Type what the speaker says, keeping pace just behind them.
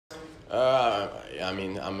I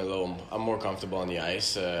mean, I'm more comfortable on the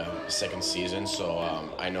ice. Second season, so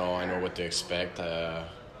I know what to expect.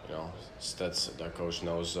 You know, our coach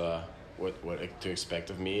knows what to expect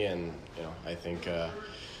of me, and I think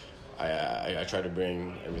I try to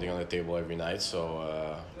bring everything on the table every night.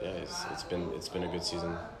 So yeah, it's been a good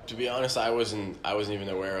season. To be honest, I wasn't even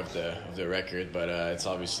aware of the record, but it's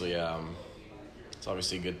obviously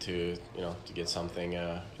good to get something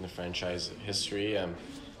in the franchise history.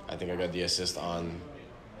 I think I got the assist on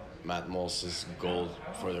Matt Mols's goal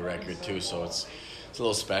for the record too, so it's a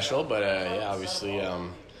little special. But yeah, obviously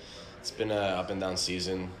it's been an up and down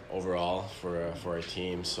season overall for our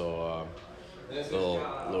team. So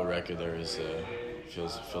little record there is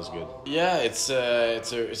feels good. Yeah, it's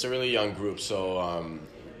a really young group, so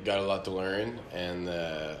got a lot to learn, and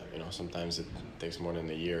sometimes it takes more than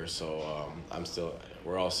a year. So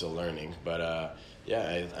we're all still learning, but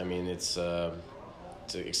yeah, I mean it's an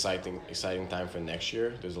exciting time for next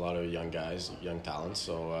year. There's a lot of young guys, young talents,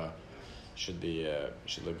 so should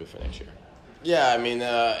look good for next year. Yeah, I mean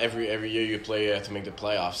every year you play to make the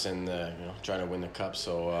playoffs and trying to win the cup.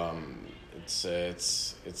 So it's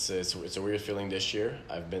a weird feeling this year.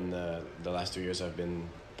 I've been the last 2 years I've been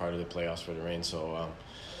part of the playoffs for the Reign. So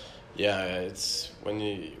yeah, it's when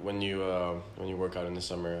you work out in the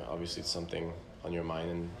summer. Obviously, it's something on your mind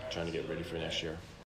and trying to get ready for next year.